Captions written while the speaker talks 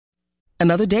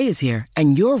Another day is here,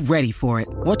 and you're ready for it.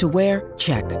 What to wear?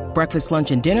 Check. Breakfast, lunch,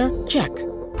 and dinner? Check.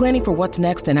 Planning for what's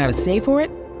next and how to save for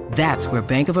it? That's where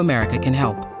Bank of America can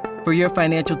help. For your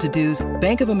financial to-dos,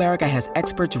 Bank of America has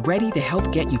experts ready to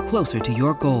help get you closer to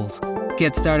your goals.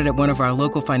 Get started at one of our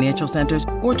local financial centers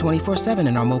or 24/7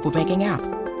 in our mobile banking app.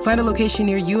 Find a location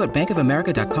near you at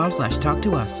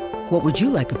bankofamerica.com/talktous. What would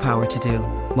you like the power to do?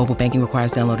 Mobile banking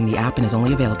requires downloading the app and is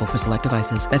only available for select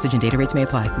devices. Message and data rates may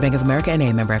apply. Bank of America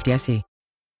N.A., member FDIC.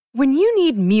 When you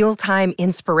need mealtime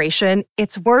inspiration,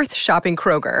 it's worth shopping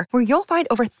Kroger, where you'll find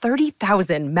over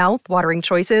 30,000 mouth-watering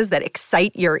choices that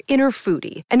excite your inner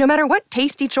foodie. And no matter what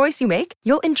tasty choice you make,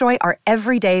 you'll enjoy our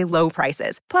everyday low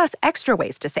prices, plus extra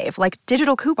ways to save, like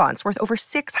digital coupons worth over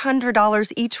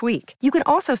 $600 each week. You can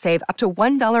also save up to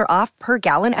 $1 off per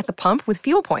gallon at the pump with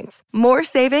fuel points. More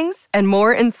savings and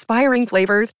more inspiring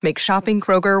flavors make shopping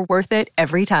Kroger worth it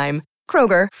every time.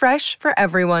 Kroger, fresh for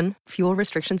everyone. Fuel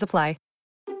restrictions apply.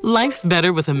 Life's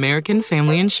better with American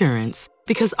Family Insurance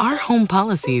because our home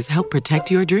policies help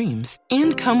protect your dreams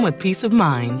and come with peace of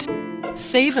mind.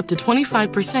 Save up to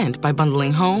 25% by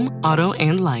bundling home, auto,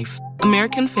 and life.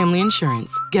 American Family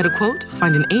Insurance. Get a quote,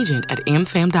 find an agent at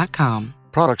amfam.com.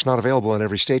 Products not available in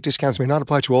every state. Discounts may not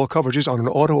apply to all coverages on an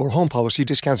auto or home policy.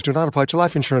 Discounts do not apply to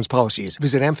life insurance policies.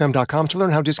 Visit amfam.com to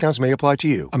learn how discounts may apply to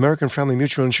you. American Family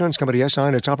Mutual Insurance Company, SI,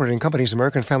 and its operating companies,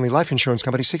 American Family Life Insurance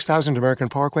Company, 6000 American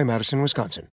Parkway, Madison,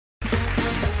 Wisconsin.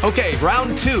 Okay,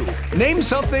 round two. Name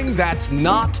something that's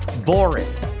not boring.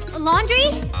 A laundry?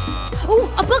 Ooh,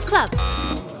 a book club.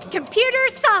 Computer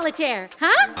solitaire,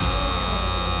 huh?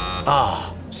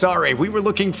 Ah, sorry, we were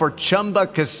looking for Chumba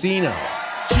Casino.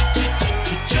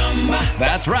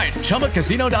 That's right.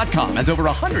 ChumbaCasino.com has over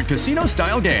 100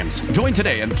 casino-style games. Join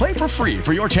today and play for free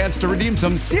for your chance to redeem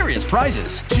some serious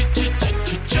prizes.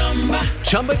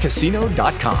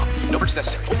 ChumbaCasino.com. No purchase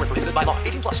necessary. Void where prohibited by law.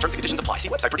 18 plus. Terms and conditions apply. See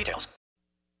website for details.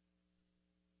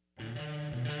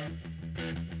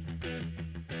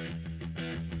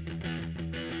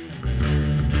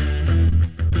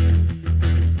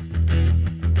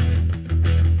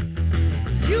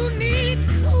 You need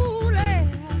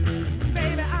cooling,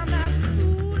 baby. I'm not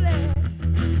fooling.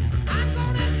 I'm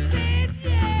gonna send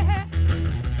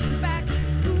you back to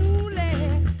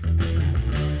schooling,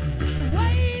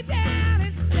 way down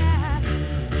inside.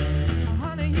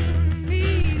 Honey, you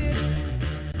need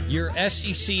it. Your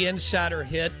SEC Insider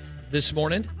hit this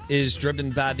morning is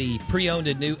driven by the pre-owned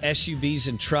and new SUVs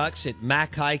and trucks at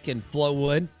Mack Hike and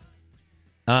Flowood.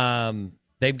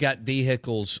 They've got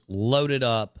vehicles loaded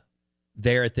up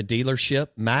there at the dealership,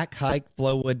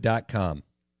 MackHikeFlowood.com.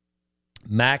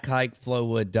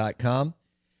 MackHikeFlowood.com.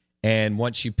 And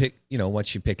once you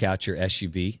pick out your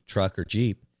SUV, truck, or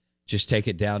Jeep, just take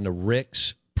it down to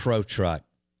Rick's Pro Truck.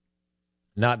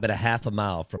 Not but a half a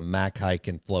mile from Mack Hike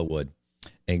and Flowood,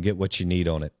 and get what you need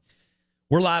on it.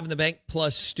 We're live in the Bank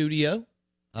Plus studio.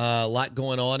 A lot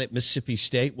going on at Mississippi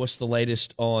State. What's the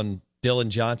latest on Dylan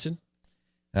Johnson?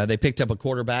 They picked up a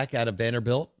quarterback out of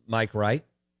Vanderbilt, Mike Wright,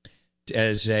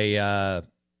 as a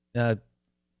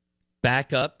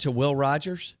backup to Will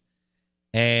Rogers.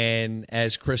 And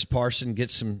as Chris Parson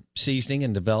gets some seasoning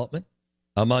and development,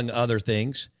 among other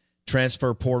things,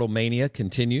 transfer portal mania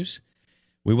continues.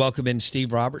 We welcome in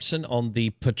Steve Robertson on the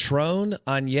Patron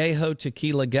Añejo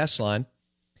Tequila guest line.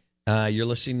 You're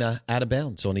listening to Out of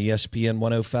Bounds on ESPN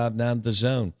 105.9 The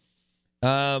Zone.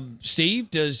 Steve,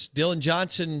 does Dylan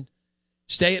Johnson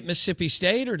stay at Mississippi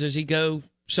State, or does he go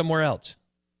somewhere else?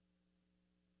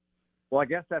 Well, I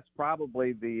guess that's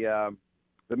probably the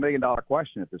million-dollar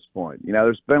question at this point. You know,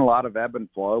 there's been a lot of ebb and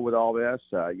flow with all this.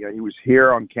 He was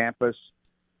here on campus,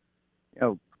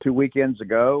 2 weekends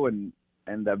ago and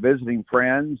visiting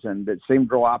friends, and it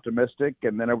seemed real optimistic.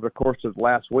 And then over the course of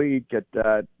last week, it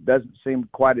doesn't seem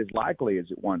quite as likely as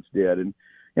it once did. And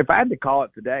if I had to call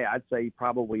it today, I'd say he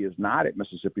probably is not at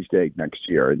Mississippi State next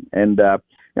year. And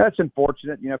that's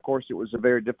unfortunate. Of course, it was a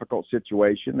very difficult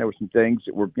situation. There were some things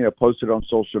that were, posted on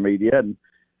social media. And,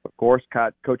 of course,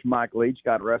 Coach Mike Leach,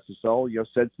 God rest his soul,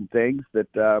 said some things that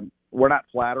were not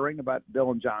flattering about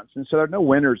Dylan Johnson. So there are no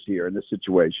winners here in this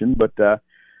situation. But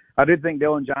I do think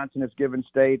Dylan Johnson has given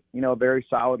State, a very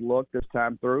solid look this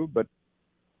time through. But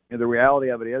the reality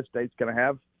of it is State's going to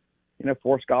have,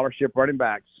 4 scholarship running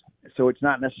backs. So it's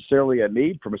not necessarily a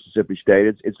need for Mississippi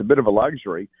State. It's a bit of a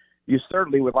luxury. You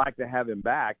certainly would like to have him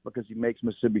back because he makes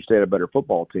Mississippi State a better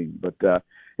football team. But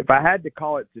if I had to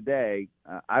call it today,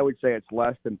 I would say it's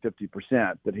less than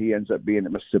 50% that he ends up being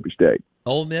at Mississippi State.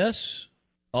 Ole Miss,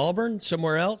 Auburn,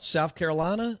 somewhere else, South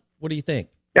Carolina? What do you think?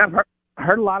 Yeah, I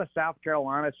heard a lot of South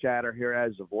Carolina chatter here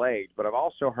as of late, but I've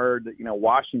also heard that,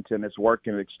 Washington is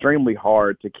working extremely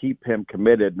hard to keep him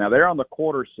committed. Now, they're on the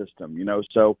quarter system,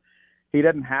 so he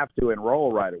doesn't have to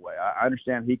enroll right away. I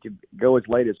understand he could go as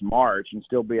late as March and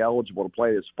still be eligible to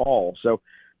play this fall. So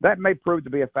that may prove to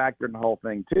be a factor in the whole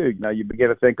thing, too. You begin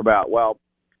to think about, well,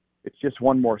 it's just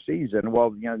one more season.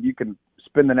 Well, you can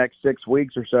spend the next 6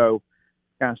 weeks or so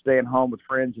kind of staying home with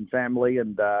friends and family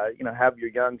and, have your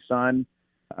young son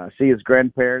see his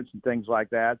grandparents and things like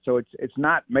that. So it's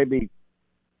not maybe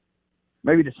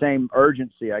the same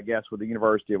urgency, I guess, with the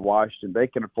University of Washington. They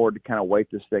can afford to kind of wait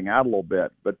this thing out a little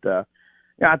bit. But,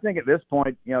 I think at this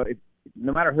point, no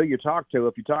matter who you talk to,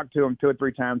 if you talk to them 2 or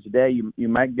 3 times a day, you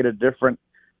might get a different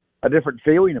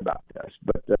feeling about this.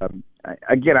 But,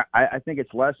 again, I think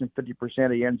it's less than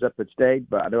 50% he ends up at State.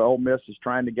 But I know Ole Miss is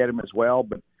trying to get him as well.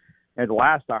 But at the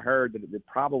last I heard that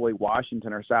probably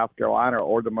Washington or South Carolina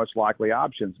are the most likely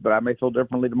options. But I may feel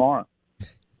differently tomorrow.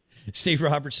 Steve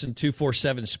Robertson,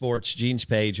 247 Sports, Gene's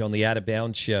page on the Out of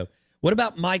Bounds show. What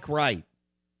about Mike Wright,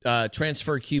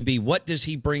 transfer QB? What does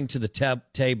he bring to the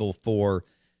table for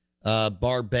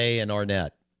Barbay and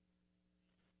Arnett?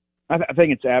 I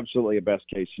think it's absolutely a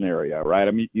best-case scenario, right?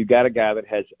 I mean, you got a guy that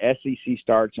has SEC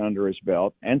starts under his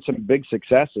belt and some big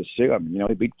successes, too. I mean,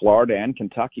 he beat Florida and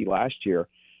Kentucky last year.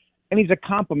 And he's a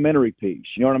complementary piece.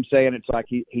 You know what I'm saying? It's like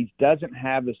he doesn't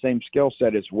have the same skill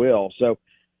set as Will. So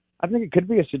I think it could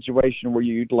be a situation where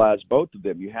you utilize both of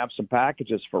them. You have some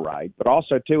packages for Wright, but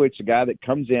also, too, it's a guy that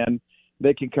comes in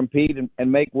that can compete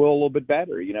and make Will a little bit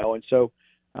better, And so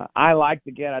I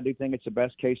do think it's the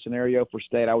best-case scenario for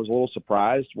State. I was a little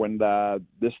surprised when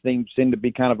this thing seemed to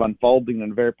be kind of unfolding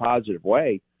in a very positive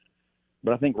way.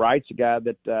 But I think Wright's a guy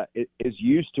that is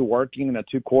used to working in a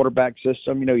 2-quarterback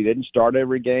system. He didn't start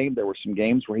every game. There were some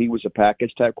games where he was a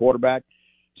package-type quarterback.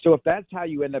 So if that's how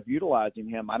you end up utilizing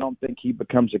him, I don't think he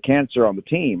becomes a cancer on the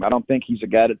team. I don't think he's a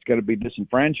guy that's going to be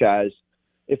disenfranchised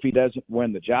if he doesn't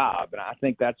win the job. And I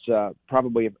think that's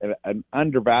probably an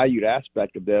undervalued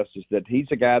aspect of this, is that he's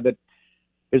a guy that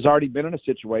has already been in a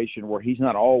situation where he's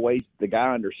not always the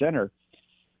guy under center.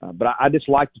 But I just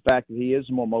like the fact that he is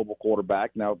a more mobile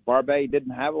quarterback. Now, Barbay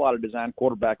didn't have a lot of design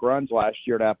quarterback runs last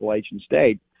year at Appalachian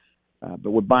State.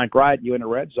 But with Mike Wright, you in the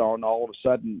red zone, all of a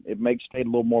sudden it makes State a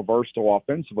little more versatile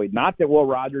offensively. Not that Will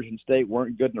Rogers and State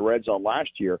weren't good in the red zone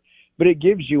last year, but it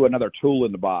gives you another tool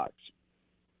in the box.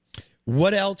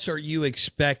 What else are you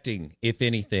expecting, if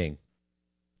anything,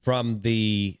 from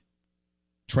the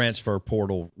transfer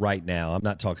portal right now? I'm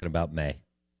not talking about May.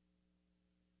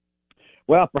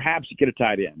 Well, perhaps you get a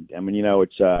tight end. I mean,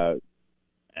 it's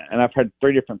and I've had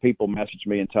 3 different people message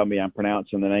me and tell me I'm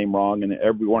pronouncing the name wrong, and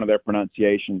every one of their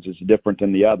pronunciations is different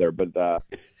than the other. But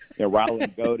Riley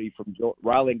and Goody from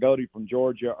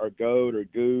Georgia, or Goad or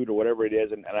Good or whatever it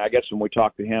is, and I guess when we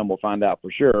talk to him, we'll find out for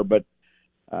sure. But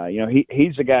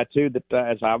he's a guy too that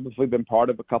has obviously been part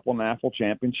of a couple of national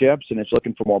championships and is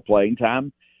looking for more playing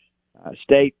time.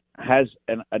 State has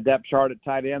a depth chart at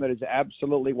tight end that is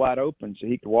absolutely wide open, so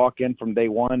he could walk in from day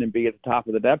one and be at the top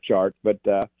of the depth chart. But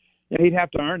he'd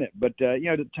have to earn it. But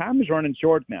the time is running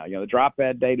short now. The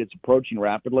drop-ad date is approaching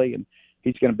rapidly, and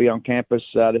he's going to be on campus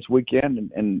this weekend,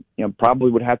 and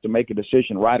probably would have to make a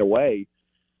decision right away.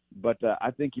 But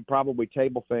I think you probably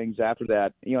table things after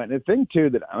that. And the thing too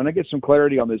that I'm going to get some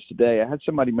clarity on this today. I had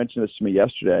somebody mention this to me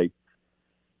yesterday.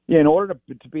 In order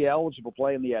to be eligible to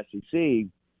play in the SEC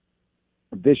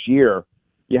this year,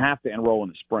 you have to enroll in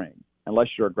the spring unless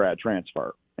you're a grad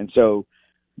transfer. And so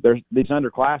there's these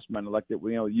underclassmen, like that.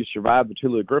 You survived the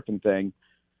Tulu Griffin thing.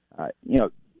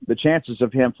 The chances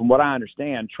of him, from what I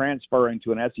understand, transferring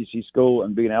to an SEC school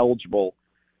and being eligible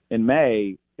in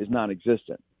May is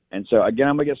non-existent. And so, again,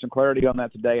 I'm going to get some clarity on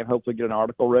that today and hopefully get an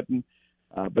article written.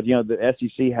 But the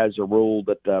SEC has a rule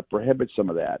that prohibits some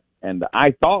of that. And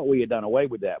I thought we had done away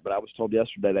with that, but I was told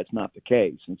yesterday that's not the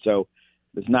case. And so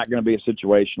there's not going to be a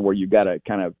situation where you've got to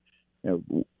kind of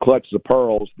clutch the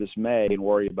pearls this May and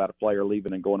worry about a player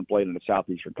leaving and going and playing in the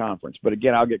Southeastern Conference. But,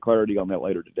 again, I'll get clarity on that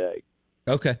later today.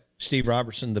 Okay. Steve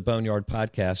Robertson, the Boneyard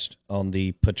Podcast on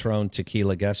the Patron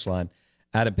Tequila guest line.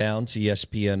 Out of Bounds,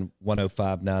 ESPN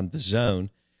 105.9 The Zone.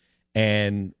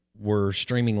 And we're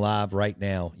streaming live right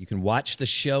now. You can watch the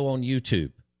show on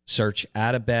YouTube. Search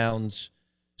Out of Bounds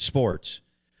Sports.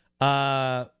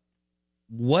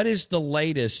 What is the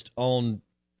latest on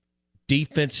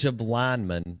defensive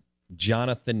lineman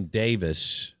Jonathan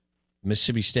Davis?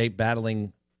 Mississippi State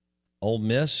battling Ole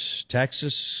Miss,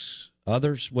 Texas,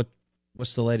 others.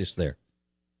 What's the latest there?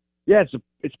 Yeah,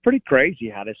 it's pretty crazy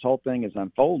how this whole thing has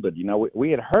unfolded.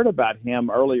 We had heard about him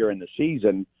earlier in the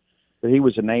season. he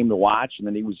was a name to watch, and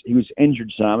then he was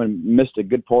injured some and missed a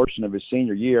good portion of his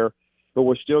senior year, but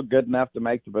was still good enough to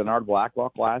make the Bernard Blackwell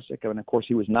Classic. And of course,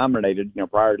 he was nominated,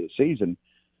 prior to the season.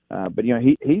 But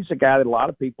he's a guy that a lot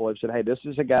of people have said, hey, this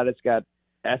is a guy that's got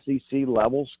SEC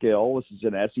level skill. This is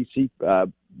an SEC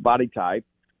body type.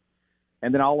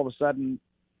 And then all of a sudden,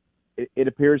 it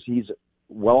appears he's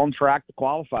well on track to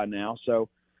qualify now. So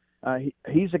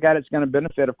he's a guy that's going to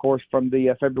benefit, of course, from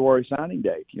the February signing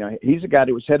date. He's a guy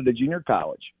that was headed to junior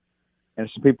college. And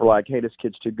some people are like, hey, this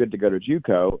kid's too good to go to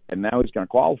JUCO, and now he's going to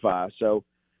qualify. So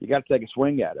you got to take a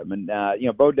swing at him. And,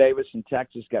 Bo Davis in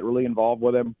Texas got really involved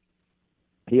with him.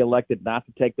 He elected not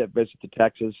to take that visit to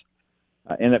Texas,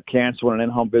 ended up canceling an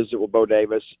in-home visit with Bo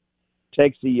Davis,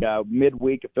 takes the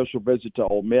midweek official visit to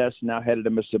Ole Miss, now headed to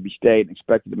Mississippi State and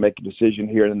expected to make a decision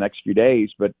here in the next few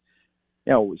days. But,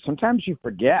 sometimes you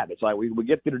forget. It's like we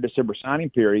get through the December signing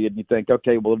period and you think,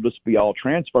 okay, well, it'll just be all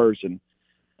transfers and,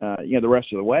 the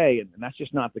rest of the way. And that's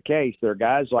just not the case. There are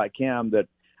guys like him that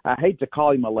I hate to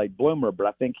call him a late bloomer, but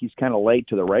I think he's kind of late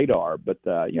to the radar. But,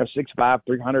 6'5",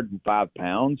 305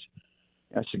 pounds.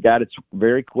 That's a guy that's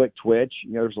very quick twitch.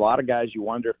 There's a lot of guys you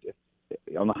wonder if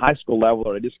on the high school level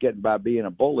are they just getting by being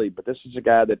a bully. But this is a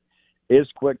guy that is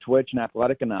quick twitch and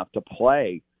athletic enough to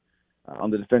play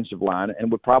on the defensive line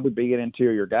and would probably be an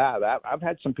interior guy. I've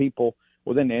had some people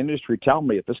within the industry tell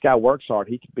me if this guy works hard,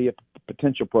 he could be a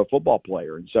potential pro football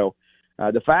player. And so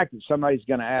the fact that somebody's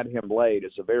going to add him late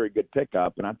is a very good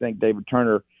pickup. And I think David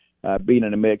Turner being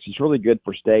in the mix is really good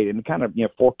for State and kind of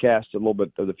forecast a little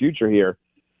bit of the future here.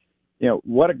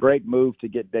 What a great move to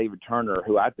get David Turner,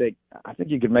 who I think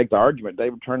you could make the argument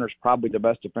David Turner is probably the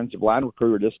best defensive line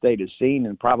recruiter this state has seen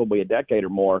in probably a decade or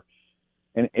more.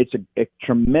 And it's a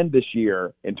tremendous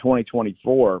year in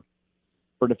 2024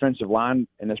 for defensive line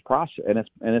in this process,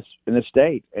 in this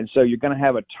state. And so you're going to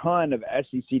have a ton of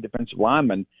SEC defensive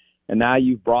linemen. And now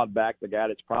you've brought back the guy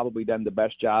that's probably done the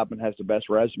best job and has the best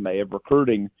resume of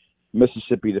recruiting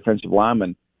Mississippi defensive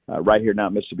linemen right here now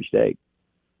at Mississippi State.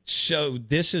 So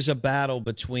this is a battle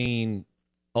between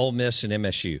Ole Miss and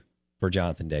MSU for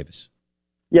Jonathan Davis.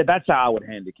 Yeah, that's how I would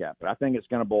handicap it. I think it's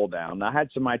going to boil down. I had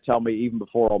somebody tell me even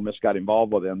before Ole Miss got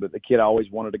involved with him that the kid always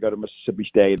wanted to go to Mississippi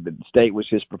State, that the State was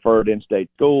his preferred in-state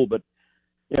school. But,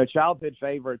 childhood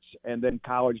favorites and then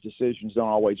college decisions don't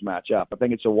always match up. I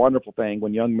think it's a wonderful thing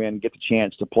when young men get the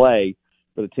chance to play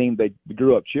for the team they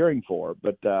grew up cheering for.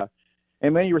 But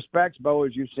in many respects, Bo,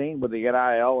 as you've seen with the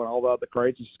NIL and all the other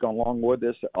craziness that's gone along with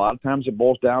this, a lot of times it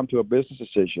boils down to a business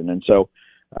decision. And so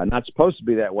not supposed to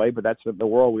be that way, but that's the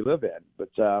world we live in. But,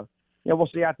 we'll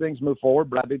see how things move forward.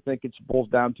 But I do think it boils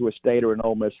down to a State or an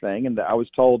Ole Miss thing. And I was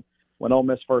told when Ole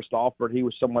Miss first offered, he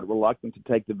was somewhat reluctant to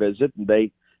take the visit. And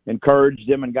they encouraged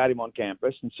him and got him on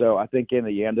campus. And so I think in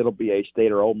the end it'll be a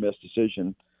State or Ole Miss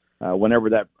decision whenever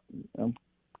that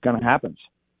kind of happens.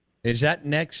 Is that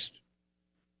next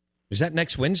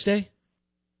Wednesday,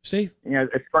 Steve?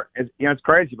 It's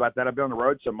crazy about that. I've been on the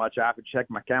road so much I have to check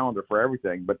my calendar for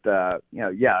everything. But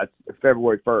it's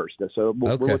February 1st. So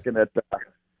we're looking at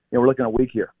we're looking at a week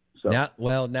here. So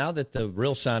now that the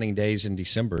real signing day is in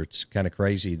December, it's kind of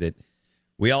crazy that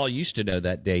we all used to know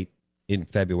that date in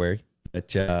February,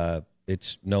 but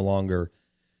it's no longer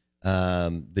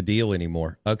the deal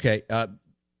anymore. Okay.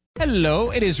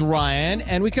 Hello, it is Ryan,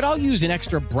 and we could all use an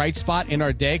extra bright spot in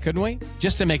our day, couldn't we?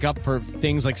 Just to make up for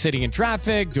things like sitting in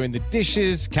traffic, doing the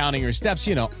dishes, counting your steps,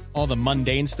 all the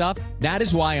mundane stuff. That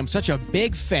is why I'm such a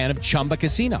big fan of Chumba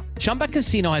Casino. Chumba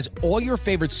Casino has all your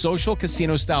favorite social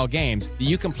casino-style games that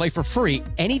you can play for free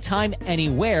anytime,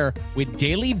 anywhere with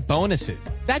daily bonuses.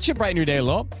 That should brighten your day a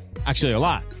little. Actually, a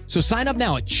lot. So sign up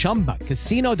now at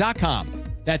ChumbaCasino.com.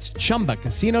 That's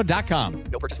ChumbaCasino.com.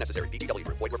 No purchase necessary. VGW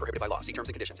Group. Void where prohibited by law. See terms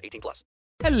and conditions. 18+.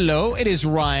 Hello, it is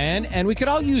Ryan, and we could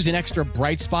all use an extra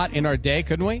bright spot in our day,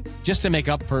 couldn't we? Just to make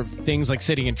up for things like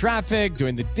sitting in traffic,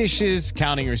 doing the dishes,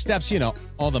 counting your steps,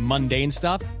 all the mundane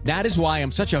stuff. That is why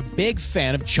I'm such a big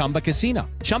fan of Chumba Casino.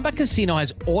 Chumba Casino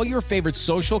has all your favorite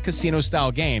social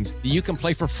casino-style games that you can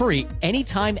play for free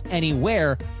anytime,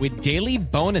 anywhere with daily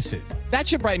bonuses. That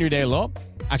should brighten your day a little.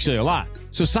 Actually, a lot.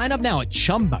 So sign up now at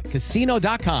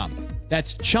ChumbaCasino.com.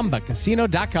 That's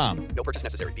ChumbaCasino.com. No purchase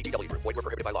necessary. VGW Group. Void where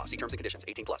prohibited by law. See terms and conditions.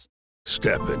 18+.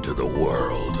 Step into the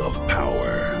world of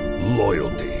power,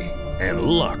 loyalty, and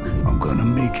luck. I'm going to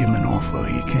make him an offer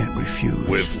he can't refuse.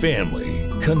 With family,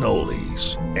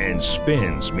 cannolis, and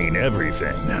spins mean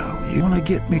everything. Now, you want to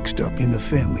get mixed up in the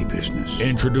family business.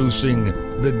 Introducing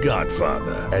The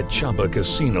Godfather at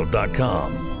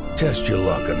ChumbaCasino.com. Test your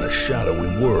luck in the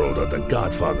shadowy world of The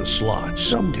Godfather slot.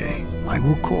 Someday, I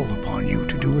will call upon you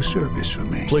to do a service for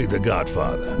me. Play The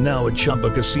Godfather now at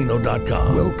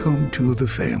ChumbaCasino.com. Welcome to the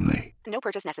family. No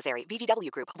purchase necessary. VGW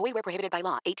Group. Void where prohibited by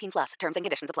law. 18+. Terms and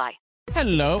conditions apply.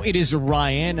 Hello, it is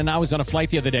Ryan, and I was on a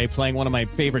flight the other day playing one of my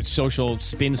favorite social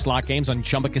spin slot games on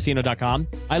ChumbaCasino.com.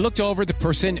 I looked over at the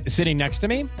person sitting next to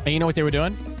me, and you know what they were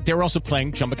doing? They were also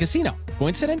playing Chumba Casino.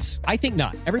 Coincidence? I think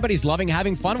not. Everybody's loving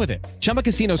having fun with it. Chumba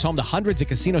Casino is home to hundreds of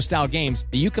casino-style games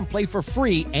that you can play for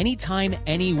free anytime,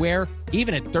 anywhere,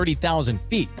 even at 30,000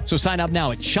 feet. So sign up now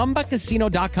at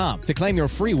ChumbaCasino.com to claim your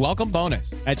free welcome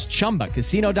bonus. That's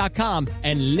ChumbaCasino.com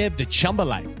and live the Chumba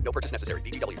life. No purchase necessary.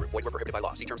 VGW Group. Void where prohibited by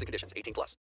law. See terms and conditions.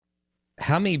 18+.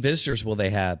 How many visitors will they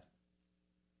have?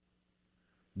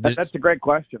 That's a great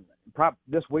question.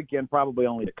 This weekend, probably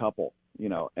only a couple.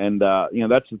 And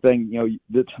that's the thing.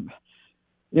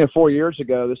 4 years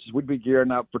ago, we'd be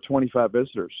gearing up for 25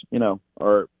 visitors,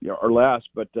 or less.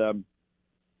 But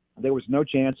there was no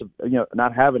chance of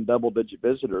not having double-digit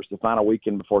visitors the final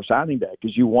weekend before signing day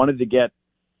because you wanted to get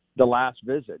the last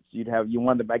visits. You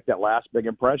wanted to make that last big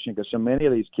impression because so many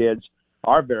of these kids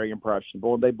are very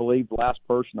impressionable and they believe the last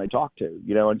person they talk to.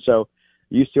 And so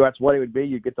used to that's what it would be.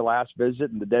 You get the last visit,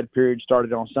 and the dead period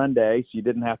started on Sunday, so you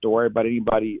didn't have to worry about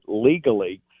anybody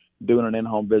legally doing an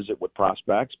in-home visit with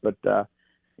prospects. But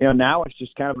now it's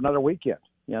just kind of another weekend.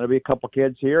 There'll be a couple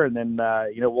kids here, and then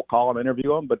we'll call them, interview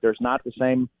them. But there's not the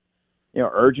same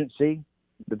urgency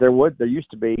that there used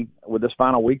to be with this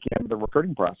final weekend of the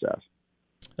recruiting process.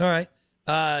 All right.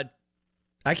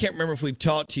 I can't remember if we've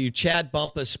talked to you. Chad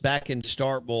Bumpus back in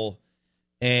Starkville,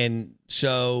 and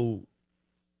so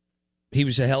he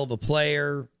was a hell of a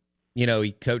player.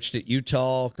 He coached at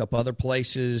Utah, a couple other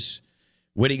places.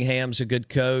 Whittingham's a good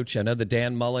coach. I know the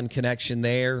Dan Mullen connection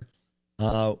there.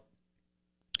 What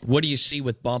do you see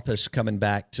with Bumpus coming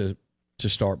back to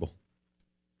Starkville?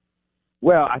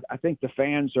 Well, I think the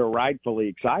fans are rightfully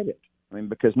excited.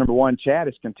 Because number one, Chad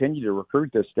has continued to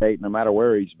recruit this state no matter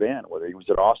where he's been, whether he was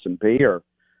at Austin Peay or,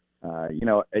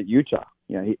 at Utah.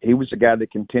 He was a guy that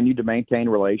continued to maintain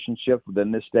relationships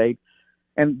within this state.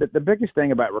 And the biggest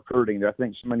thing about recruiting that I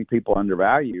think so many people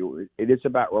undervalue, it is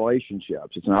about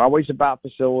relationships. It's not always about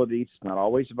facilities. It's not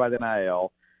always about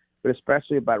NIL, but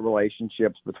especially about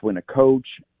relationships between a coach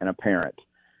and a parent.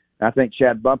 And I think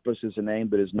Chad Bumpus is a name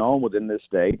that is known within this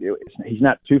state. He's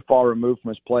not too far removed from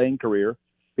his playing career.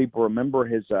 People remember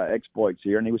his exploits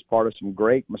here, and he was part of some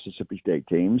great Mississippi State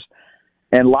teams.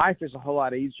 And life is a whole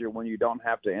lot easier when you don't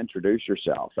have to introduce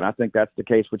yourself. And I think that's the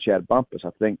case with Chad Bumpus. I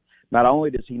think not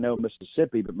only does he know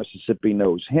Mississippi, but Mississippi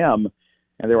knows him.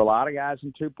 And there were a lot of guys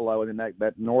in Tupelo and in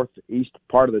that northeast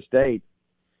part of the state.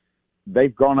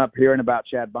 They've grown up hearing about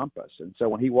Chad Bumpus. And so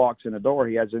when he walks in the door,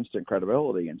 he has instant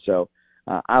credibility. And so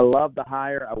I love the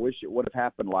hire. I wish it would have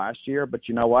happened last year. But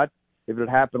you know what? If it had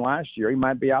happened last year, he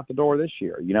might be out the door this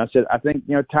year. So I think,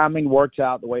 timing works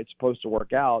out the way it's supposed to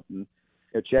work out. And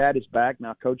Chad is back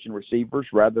now coaching receivers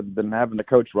rather than having to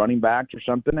coach running backs or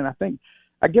something. And I think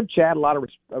I give Chad a lot of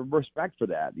respect for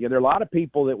that. There are a lot of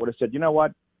people that would have said, you know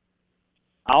what,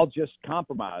 I'll just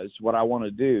compromise what I want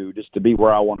to do just to be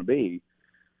where I want to be.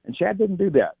 And Chad didn't do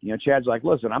that. Chad's like,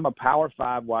 listen, I'm a Power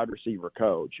 5 wide receiver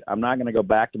coach. I'm not going to go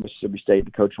back to Mississippi State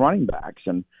to coach running backs.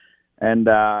 And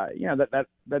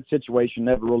that situation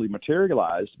never really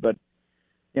materialized. But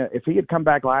if he had come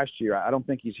back last year, I don't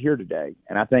think he's here today.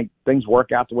 And I think things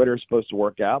work out the way they're supposed to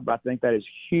work out. But I think that is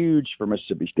huge for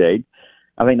Mississippi State.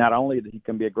 I think not only that he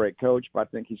can be a great coach, but I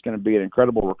think he's going to be an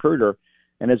incredible recruiter.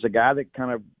 And as a guy that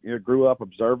kind of grew up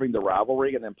observing the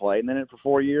rivalry and then playing in it for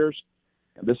 4 years,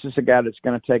 this is a guy that's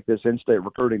going to take this in-state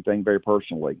recruiting thing very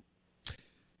personally.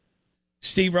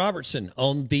 Steve Robertson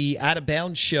on the Out of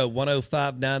Bounds Show,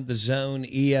 105.9 The Zone,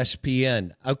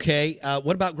 ESPN. Okay,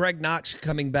 what about Greg Knox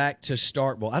coming back to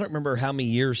Starkville? I don't remember how many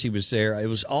years he was there. It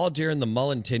was all during the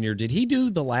Mullen tenure. Did he do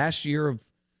the last year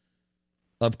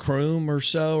of Kroom or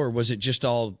so, or was it just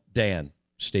all Dan,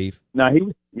 Steve? No, he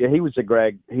was a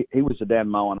Greg. He was a Dan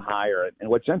Mullen hire.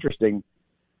 And what's interesting,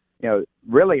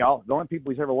 really the only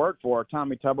people he's ever worked for are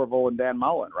Tommy Tuberville and Dan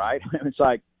Mullen, right? It's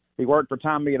like, he worked for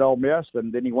Tommy at Ole Miss,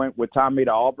 and then he went with Tommy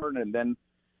to Auburn, and then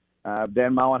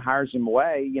Dan Mullen hires him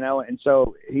away, and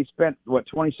so he spent,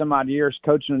 20-some-odd years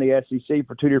coaching in the SEC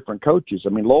for two different coaches.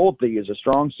 Loyalty is a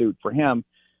strong suit for him.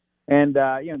 And,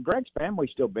 Greg's family's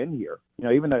still been here.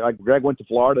 Even though Greg went to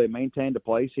Florida, they maintained a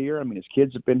place here. His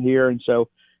kids have been here. And so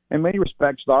in many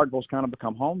respects, Starkville's kind of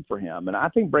become home for him. And I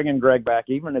think bringing Greg back,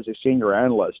 even as a senior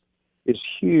analyst, is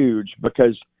huge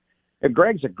because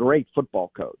Greg's a great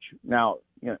football coach. Now,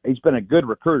 he's been a good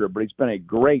recruiter, but he's been a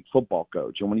great football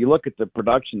coach. And when you look at the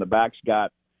production the backs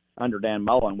got under Dan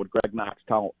Mullen with Greg Knox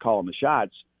calling the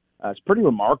shots, It's pretty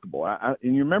remarkable.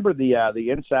 And you remember the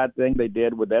inside thing they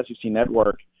did with the SEC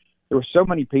Network? There were so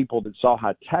many people that saw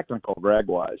how technical Greg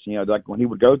was. You know, like when he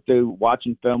would go through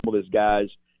watching film with his guys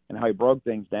and how he broke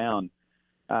things down.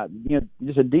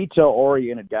 Just a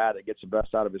detail-oriented guy that gets the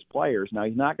best out of his players. Now,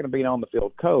 he's not going to be an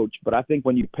on-the-field coach, but I think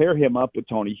when you pair him up with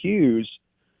Tony Hughes,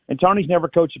 and Tony's never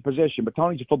coached a position, but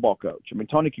Tony's a football coach. I mean,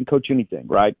 Tony can coach anything,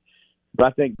 right? But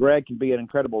I think Greg can be an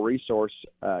incredible resource,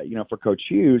 for Coach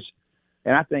Hughes.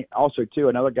 And I think also, too,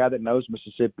 another guy that knows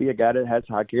Mississippi, a guy that has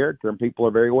high character and people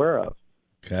are very aware of.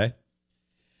 Okay.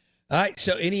 All right,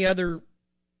 so any other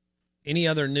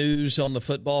news on the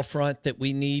football front that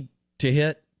we need to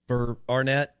hit for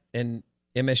Arnett and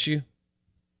MSU?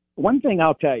 One thing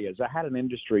I'll tell you is I had an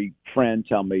industry friend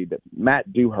tell me that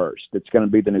Matt Dewhurst, that's going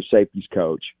to be the new safeties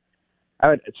coach,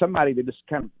 somebody that just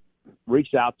kind of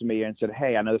reached out to me and said,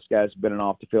 hey, I know this guy's been an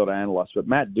off-the-field analyst, but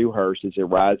Matt Dewhurst is a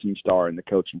rising star in the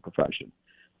coaching profession.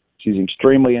 He's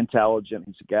extremely intelligent.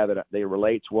 He's a guy that they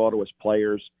relates well to his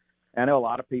players. I know a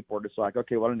lot of people are just like,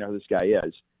 okay, well, I don't know who this guy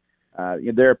is.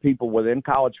 There are people within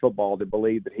college football that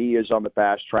believe that he is on the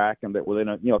fast track and that within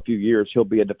a few years he'll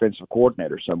be a defensive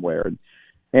coordinator somewhere.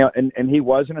 And he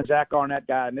wasn't a Zach Arnett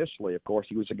guy initially. Of course,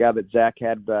 he was a guy that Zach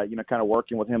had, kind of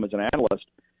working with him as an analyst.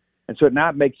 And so now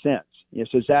it makes sense.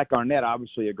 So Zach Arnett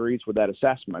obviously agrees with that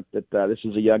assessment that this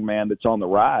is a young man that's on the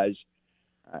rise.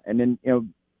 And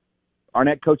then,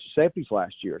 Arnett coached safeties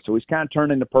last year. So he's kind of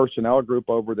turned in the personnel group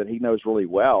over that he knows really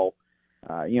well,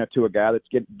 to a guy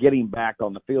that's getting back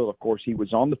on the field. Of course, he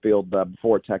was on the field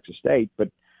before Texas State. But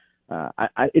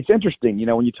it's interesting,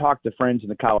 when you talk to friends in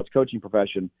the college coaching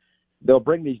profession, they'll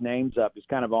bring these names up as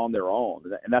kind of on their own.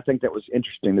 And I think that was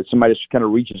interesting that somebody just kind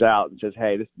of reaches out and says,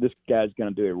 hey, this guy's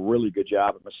going to do a really good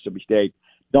job at Mississippi State.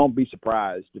 Don't be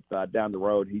surprised if down the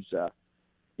road he's a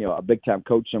big-time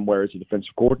coach somewhere as a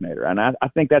defensive coordinator. And I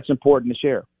think that's important to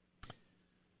share.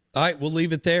 All right, we'll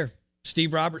leave it there.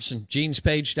 Steve Robertson,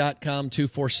 genespage.com,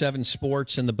 247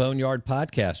 Sports, and the Boneyard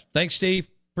Podcast. Thanks, Steve.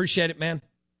 Appreciate it, man.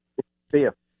 See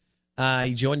you.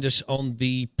 He joined us on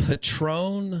the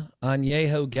Patron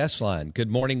Añejo guest line.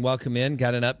 Good morning. Welcome in.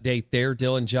 Got an update there.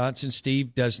 Dylan Johnson.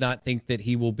 Steve does not think that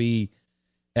he will be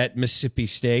at Mississippi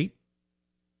State,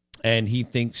 and he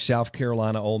thinks South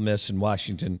Carolina, Ole Miss, and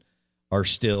Washington are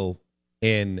still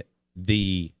in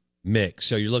the mix.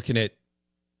 So you're looking at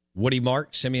Woody Mark,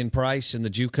 Simeon Price, and the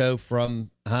JUCO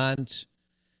from Hines,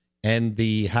 and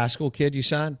the high school kid you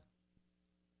signed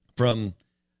from,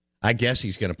 I guess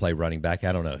he's going to play running back.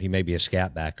 I don't know. He may be a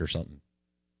scat back or something.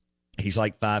 He's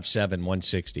like 5'7",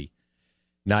 160.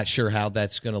 Not sure how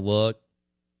that's going to look.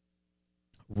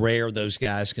 Rare those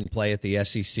guys can play at the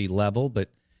SEC level, but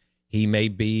he may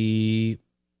be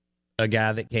a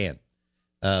guy that can.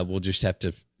 We'll just have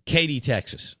to. Katy,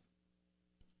 Texas.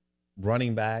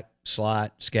 Running back,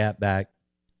 slot, scat back.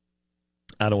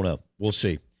 I don't know. We'll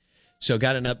see. So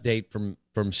got an update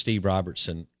from Steve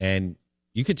Robertson, and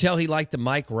you could tell he liked the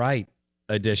Mike Wright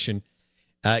edition.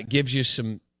 Gives you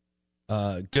some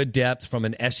good depth from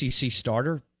an SEC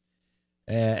starter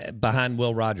behind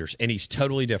Will Rogers, and he's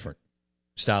totally different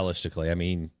stylistically. I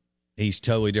mean, he's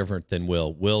totally different than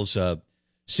Will. Will's a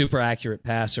super accurate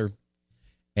passer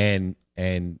and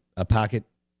a pocket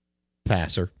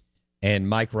passer, and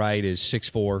Mike Wright is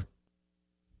 6'4",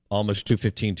 almost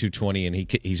 215, 220, and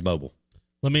he's mobile.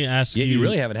 Let me ask you. You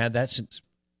really haven't had that since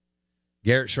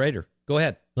Garrett Schrader. Go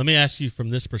ahead. Let me ask you from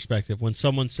this perspective. When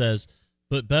someone says,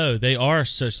 but Bo, they are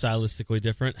so stylistically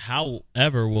different,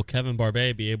 however will Kevin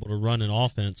Barbay be able to run an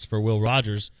offense for Will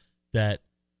Rogers that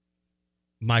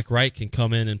Mike Wright can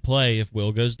come in and play if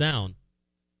Will goes down?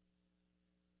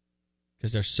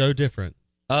 Because they're so different.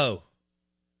 Oh,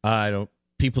 I don't.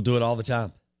 People do it all the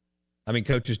time. I mean,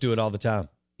 coaches do it all the time,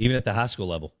 even at the high school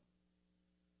level.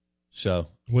 So,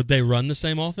 would they run the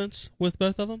same offense with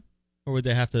both of them, or would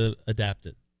they have to adapt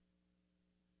it?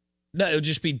 No, it would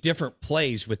just be different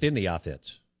plays within the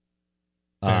offense.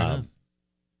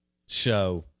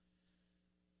 So,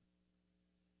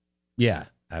 yeah,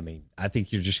 I mean, I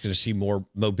think you're just going to see more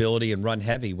mobility and run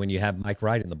heavy when you have Mike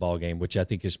Wright in the ball game, which I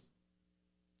think is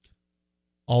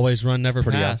always run, never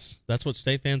pass. That's what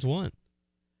State fans want.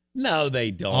 No,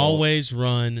 they don't. Always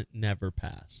run, never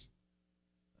pass.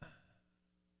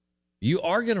 You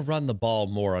are going to run the ball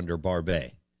more under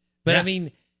Barbay. But, I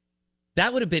mean,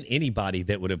 that would have been anybody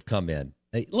that would have come in.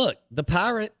 Hey, look, the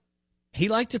Pirate, he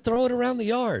liked to throw it around the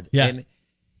yard. Yeah. And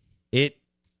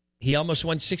he almost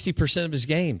won 60% of his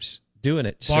games doing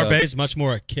it. Barbay's much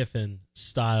more a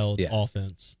Kiffin-styled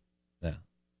offense. Yeah.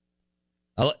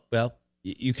 Well,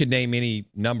 you could name any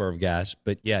number of guys,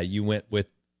 but, yeah, you went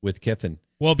with Kiffin.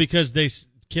 Well, because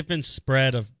Kiffin's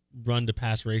spread of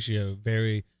run-to-pass ratio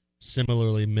very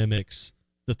similarly mimics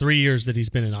the 3 years that he's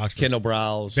been in Oxford. Kendall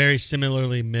Browse. Very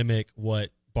similarly mimic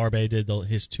what Barbet did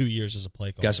his 2 years as a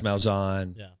play caller. Gus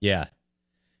Malzahn. Yeah.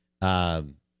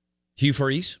 Hugh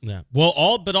Freeze. Yeah. Well,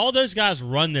 all those guys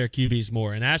run their QBs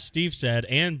more. And as Steve said,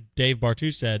 and Dave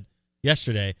Bartu said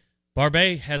yesterday,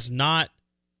 Barbet has not,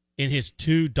 in his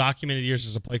 2 documented years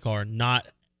as a play caller, not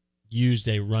used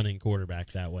a running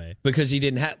quarterback that way. Because he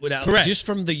didn't have, correct. Just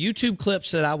from the YouTube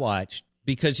clips that I watched,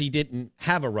 because he didn't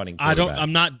have a running quarterback.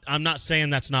 I'm not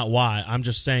saying that's not why. I'm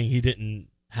just saying he didn't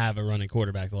have a running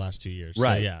quarterback the last 2 years.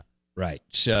 Right. So, yeah. Right.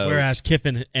 So whereas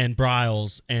Kiffin and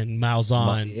Bryles and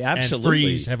Malzahn and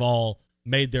Freeze have all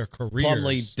made their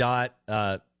careers.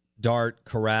 Plumlee, Dart,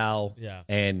 Corral,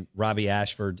 and Robbie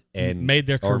Ashford and made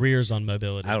their careers on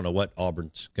mobility. I don't know what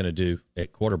Auburn's going to do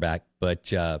at quarterback,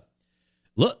 but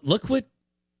look what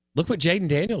Jaden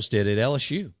Daniels did at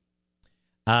LSU.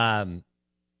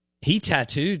 He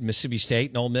tattooed Mississippi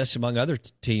State and Ole Miss, among other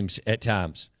teams at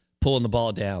times, pulling the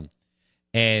ball down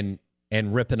and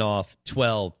ripping off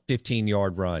 12,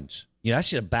 15-yard runs. You know,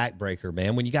 that's just a backbreaker,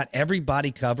 man. When you got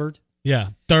everybody covered. Yeah,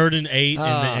 3rd and 8,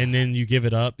 and then you give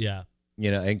it up, yeah.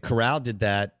 You know, and Corral did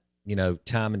that, you know,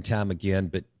 time and time again.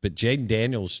 But Jaden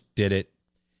Daniels did it.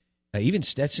 Even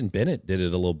Stetson Bennett did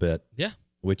it a little bit. Yeah.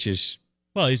 Which is...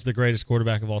 Well, he's the greatest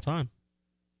quarterback of all time.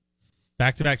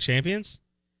 Back-to-back champions?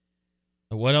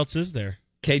 What else is there?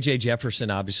 KJ Jefferson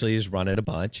obviously is running a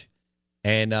bunch.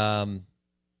 And I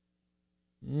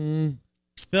feel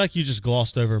like you just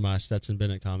glossed over my Stetson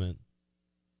Bennett comment.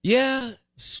 Yeah.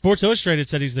 Sports Illustrated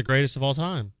said he's the greatest of all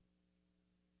time.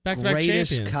 Back-to-back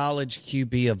greatest champion. college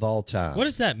QB of all time. What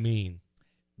does that mean?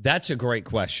 That's a great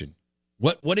question.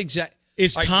 What exactly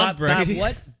is Tom Brady?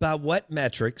 By what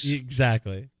metrics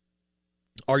exactly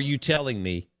are you telling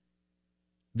me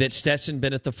that Stetson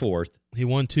Bennett the fourth? He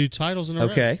won 2 titles in a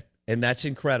row. Okay, and that's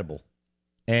incredible.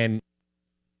 And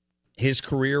his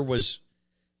career was,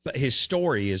 but his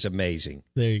story is amazing.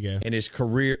 There you go. And his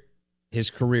career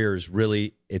is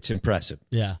really, it's impressive.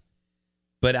 Yeah.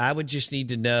 But I would just need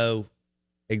to know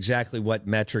exactly what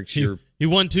metrics he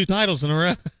won 2 titles in a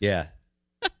row. Yeah.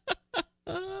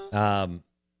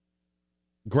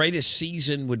 Greatest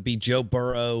season would be Joe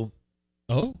Burrow.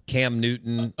 Oh. Cam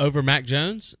Newton. Over Mac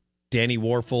Jones? Danny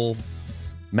Warfel.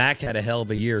 Mac had a hell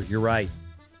of a year. You're right.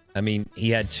 I mean, he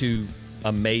had 2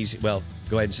 amazing, well,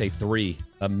 go ahead and say 3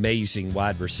 amazing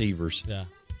wide receivers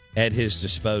at his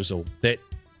disposal that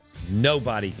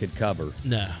nobody could cover.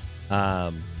 No.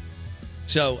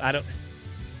 So I don't.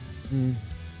 I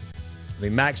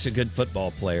mean, Mac's a good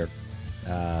football player,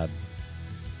 but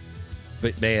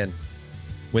man,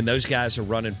 when those guys are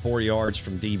running 4 yards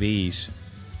from DBs,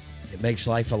 it makes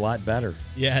life a lot better.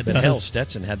 Yeah, it but does. Hell,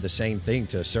 Stetson had the same thing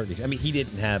to a certain extent. I mean, he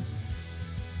didn't have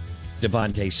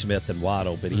Devontae Smith and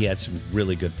Waddle, but he had some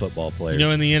really good football players. You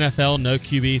know, in the NFL, no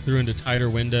QB threw into tighter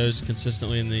windows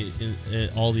consistently in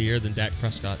all the year than Dak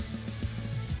Prescott.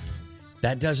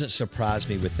 That doesn't surprise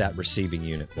me with that receiving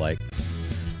unit, Blake.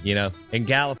 You know, and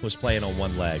Gallup was playing on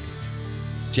one leg.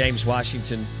 James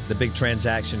Washington, the big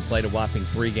transaction, played a whopping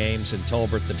 3 games, and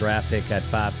Tolbert, the draft pick, had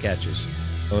 5 catches.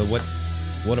 I mean,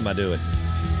 what am I doing?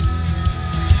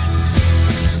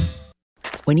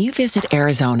 When you visit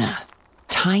Arizona,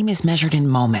 time is measured in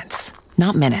moments,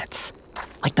 not minutes.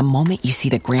 Like the moment you see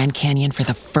the Grand Canyon for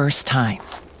the first time.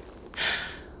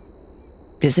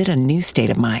 Visit a new state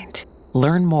of mind.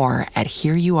 Learn more at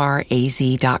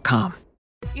hereyouareaz.com.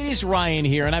 It is Ryan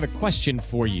here, and I have a question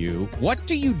for you. What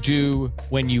do you do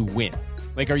when you win?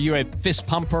 Like, are you a fist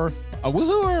pumper, a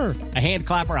woohooer, a hand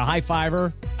clapper, a high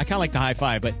fiver? I kind of like the high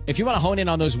five, but if you want to hone in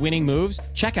on those winning moves,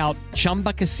 check out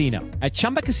Chumba Casino. At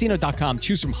ChumbaCasino.com,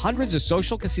 choose from hundreds of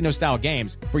social casino-style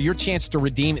games for your chance to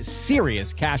redeem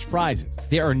serious cash prizes.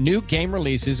 There are new game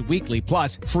releases weekly,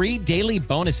 plus free daily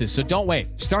bonuses. So don't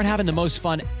wait. Start having the most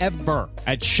fun ever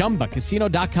at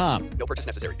ChumbaCasino.com. No purchase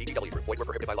necessary. VGW. Void where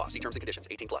prohibited by law. See terms and conditions.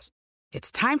 18+.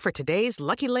 It's time for today's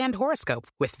Lucky Land horoscope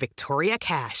with Victoria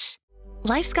Cash.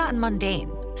 Life's gotten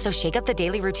mundane, so shake up the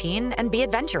daily routine and be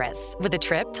adventurous with a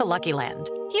trip to Lucky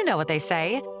Land. You know what they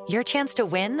say, your chance to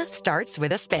win starts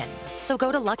with a spin. So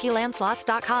go to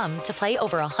LuckyLandSlots.com to play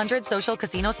over 100 social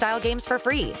casino-style games for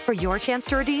free for your chance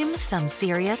to redeem some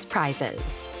serious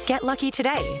prizes. Get lucky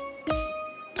today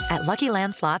at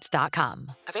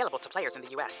LuckyLandSlots.com. Available to players in the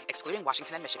U.S., excluding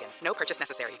Washington and Michigan. No purchase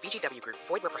necessary. VGW Group.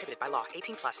 Void where prohibited by law.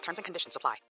 18+. Terms and conditions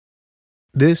apply.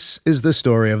 This is the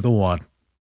story of the one.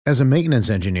 As a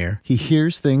maintenance engineer, he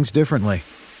hears things differently.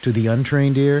 To the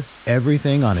untrained ear,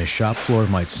 everything on his shop floor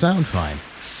might sound fine,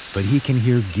 but he can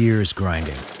hear gears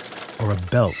grinding or a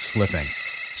belt slipping.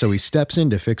 So he steps in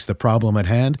to fix the problem at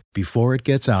hand before it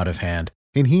gets out of hand.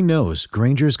 And he knows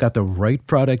Granger's got the right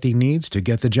product he needs to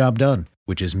get the job done,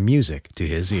 which is music to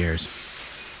his ears.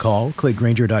 Call, click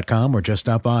Grainger.com, or just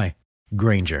stop by.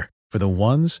 Grainger, for the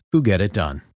ones who get it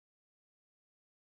done.